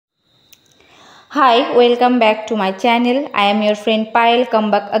Hi, welcome back to my channel. I am your friend Payal, come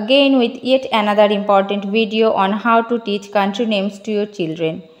back again with yet another important video on how to teach country names to your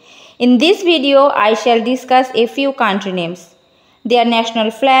children. In this video, I shall discuss a few country names, their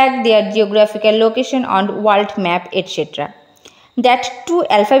national flag, their geographical location on world map, etc. That too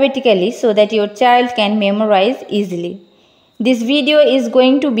alphabetically so that your child can memorize easily. This video is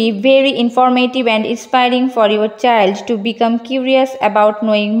going to be very informative and inspiring for your child to become curious about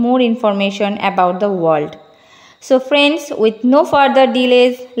knowing more information about the world. So friends, with no further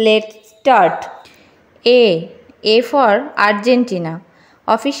delays, let's start. A for Argentina.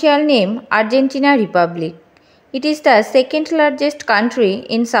 Official name Argentina Republic. It is the second largest country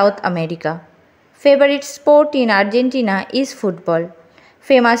in South America. Favorite sport in Argentina is football.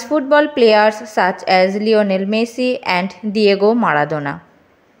 Famous football players such as Lionel Messi and Diego Maradona.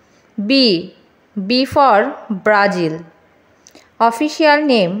 B for Brazil. Official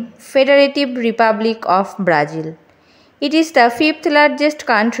name Federative Republic of Brazil. It is the fifth largest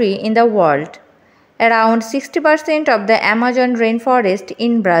country in the world. Around 60% of the Amazon rainforest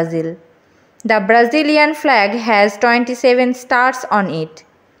in Brazil. The Brazilian flag has 27 stars on it.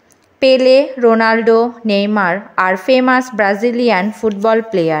 Pele, Ronaldo, Neymar are famous Brazilian football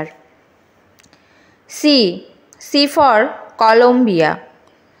players. C for Colombia.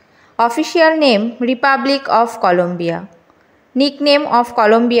 Official name Republic of Colombia. Nickname of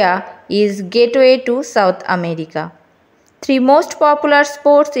Colombia is Gateway to South America. Three most popular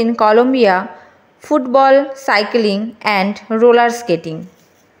sports in Colombia: football, cycling, and roller skating.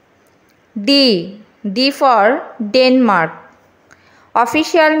 D for Denmark.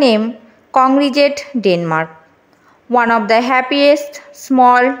 Official name Congregate Denmark. One of the happiest,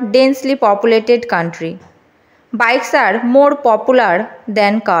 small, densely populated country. Bikes are more popular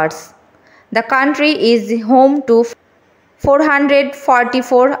than cars. The country is home to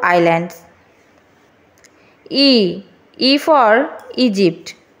 444 islands. E for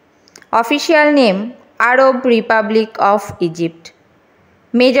Egypt. Official name Arab Republic of Egypt.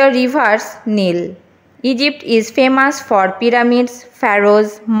 Major rivers Nile. Egypt is famous for pyramids,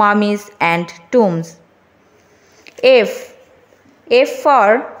 pharaohs, mummies, and tombs. F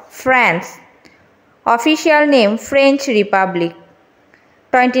for France. Official name French Republic.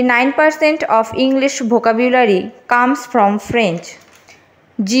 29% of English vocabulary comes from French.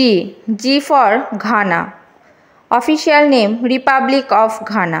 G for Ghana. Official name Republic of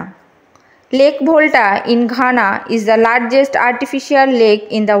Ghana. Lake Volta in Ghana is the largest artificial lake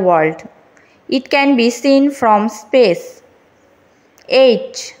in the world. It can be seen from space.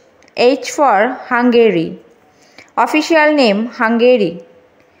 H for Hungary. Official name Hungary.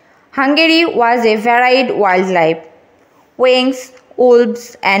 Hungary was a varied wildlife. Wings,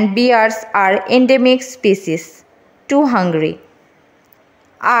 wolves, and bears are endemic species to Hungary.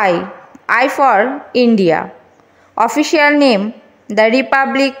 I for India. Official name the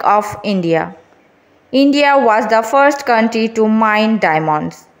Republic of India. India was the first country to mine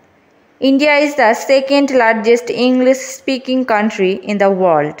diamonds. India is the second largest English-speaking country in the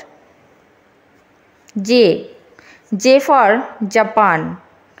world. J for Japan.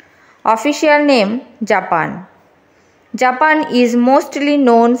 Official name Japan. Japan is mostly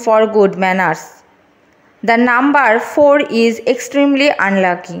known for good manners. The number 4 is extremely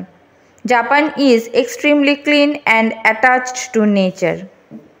unlucky. Japan is extremely clean and attached to nature.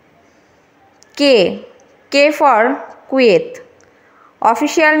 K for Kuwait.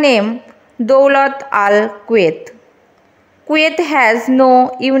 Official name Daulat Al Kuwait. Kuwait has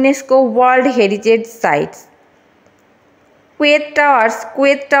no UNESCO World Heritage Sites. Kuwait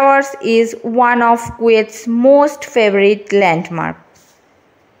Towers is one of Kuwait's most favorite landmarks.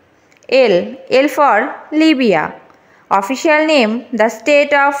 L for Libya. Official name the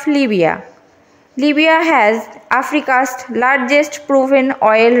State of Libya. Libya has Africa's largest proven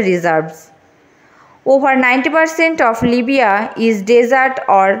oil reserves. Over 90% of Libya is desert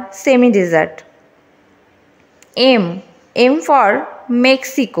or semi-desert. M for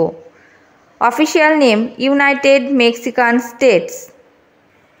Mexico. Official name United Mexican States.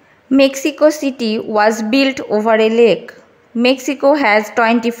 Mexico City was built over a lake. Mexico has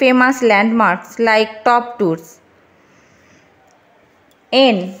 20 famous landmarks like top tours.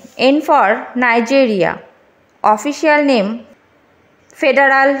 N for Nigeria. Official name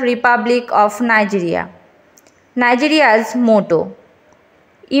Federal Republic of Nigeria. Nigeria's motto: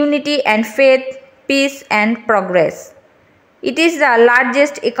 Unity and faith, peace and progress. It is the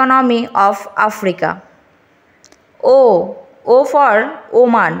largest economy of Africa. O for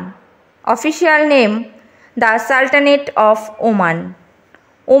Oman. Official name the Sultanate of Oman.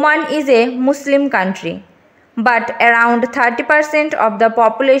 Oman is a Muslim country. but around 30% of the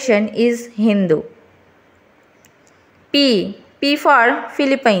population is Hindu. P. P for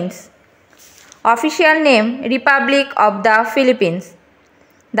Philippines. Official name Republic of the Philippines.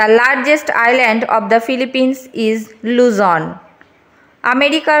 The largest island of the Philippines is Luzon.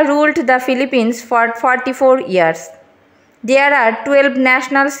 America ruled the Philippines for 44 years. There are 12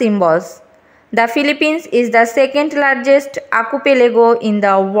 national symbols. The Philippines is the second largest archipelago in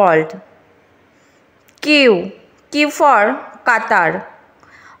the world. Q. Q for Qatar.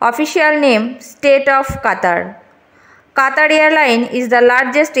 Official name State of Qatar. Qatar Airline is the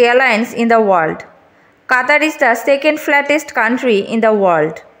largest airlines in the world. Qatar is the second flattest country in the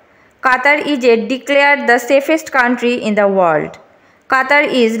world. Qatar is declared the safest country in the world. Qatar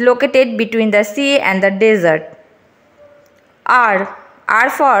is located between the sea and the desert. R. R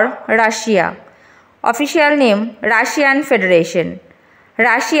for Russia. Official name Russian Federation.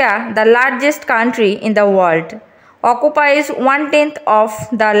 Russia, the largest country in the world, occupies 1/10 of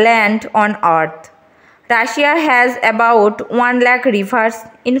the land on earth. Russia has about 1 lakh rivers,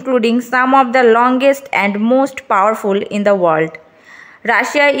 including some of the longest and most powerful in the world.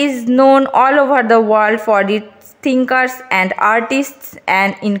 Russia is known all over the world for its thinkers and artists,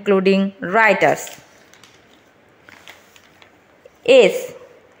 and including writers. S.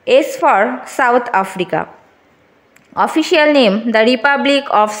 S for South Africa. Official name the Republic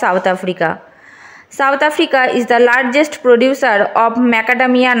of South Africa. South Africa is the largest producer of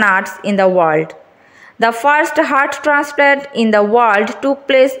macadamia nuts in the world. The first heart transplant in the world took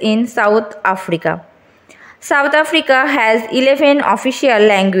place in South Africa. South Africa has 11 official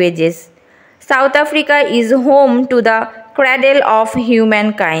languages. South Africa is home to the cradle of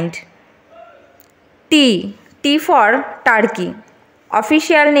humankind. T. T for Turkey.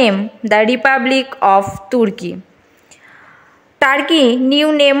 Official name the Republic of Turkey. Turkey,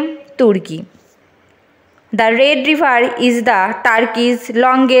 new name Turkey. The Red River is the Turkey's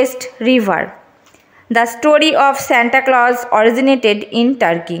longest river. The story of Santa Claus originated in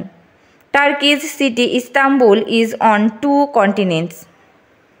Turkey. Turkey's city Istanbul is on 2 continents.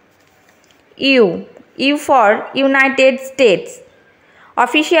 U. U for United States.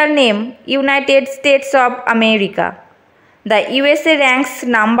 Official name United States of America. The USA ranks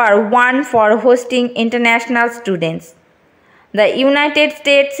number 1 for hosting international students. The United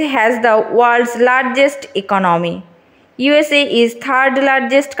States has the world's largest economy. USA is third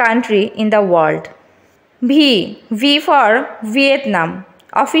largest country in the world. V. V for Vietnam.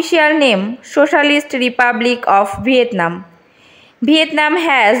 Official name Socialist Republic of Vietnam. Vietnam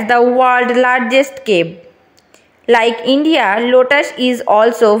has the world's largest cave. Like India, lotus is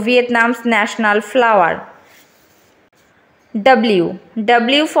also Vietnam's national flower. W.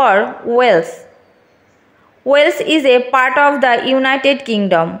 W for Wales. Wales is a part of the United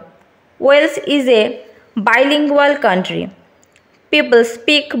Kingdom. Wales is a bilingual country. People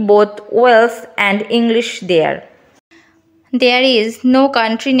speak both Welsh and English there. There is no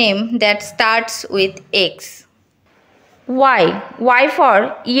country name that starts with X. Y. Y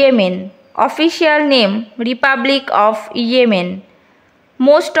for Yemen. Official name Republic of Yemen.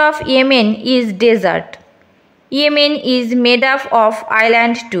 Most of Yemen is desert. Yemen is made up of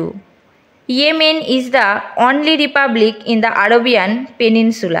islands too. Yemen is the only republic in the Arabian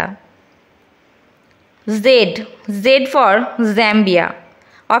Peninsula. Z. Z for Zambia.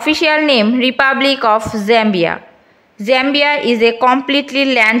 Official name Republic of Zambia. Zambia is a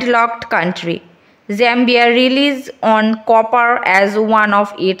completely landlocked country. Zambia relies on copper as one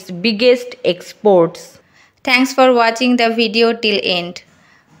of its biggest exports. Thanks for watching the video till end.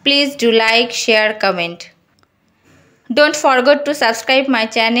 Please do like, share, comment. Don't forget to subscribe my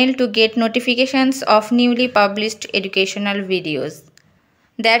channel to get notifications of newly published educational videos.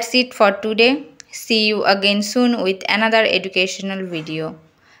 That's it for today. See you again soon with another educational video.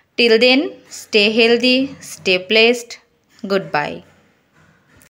 Till then, stay healthy, stay blessed. Goodbye.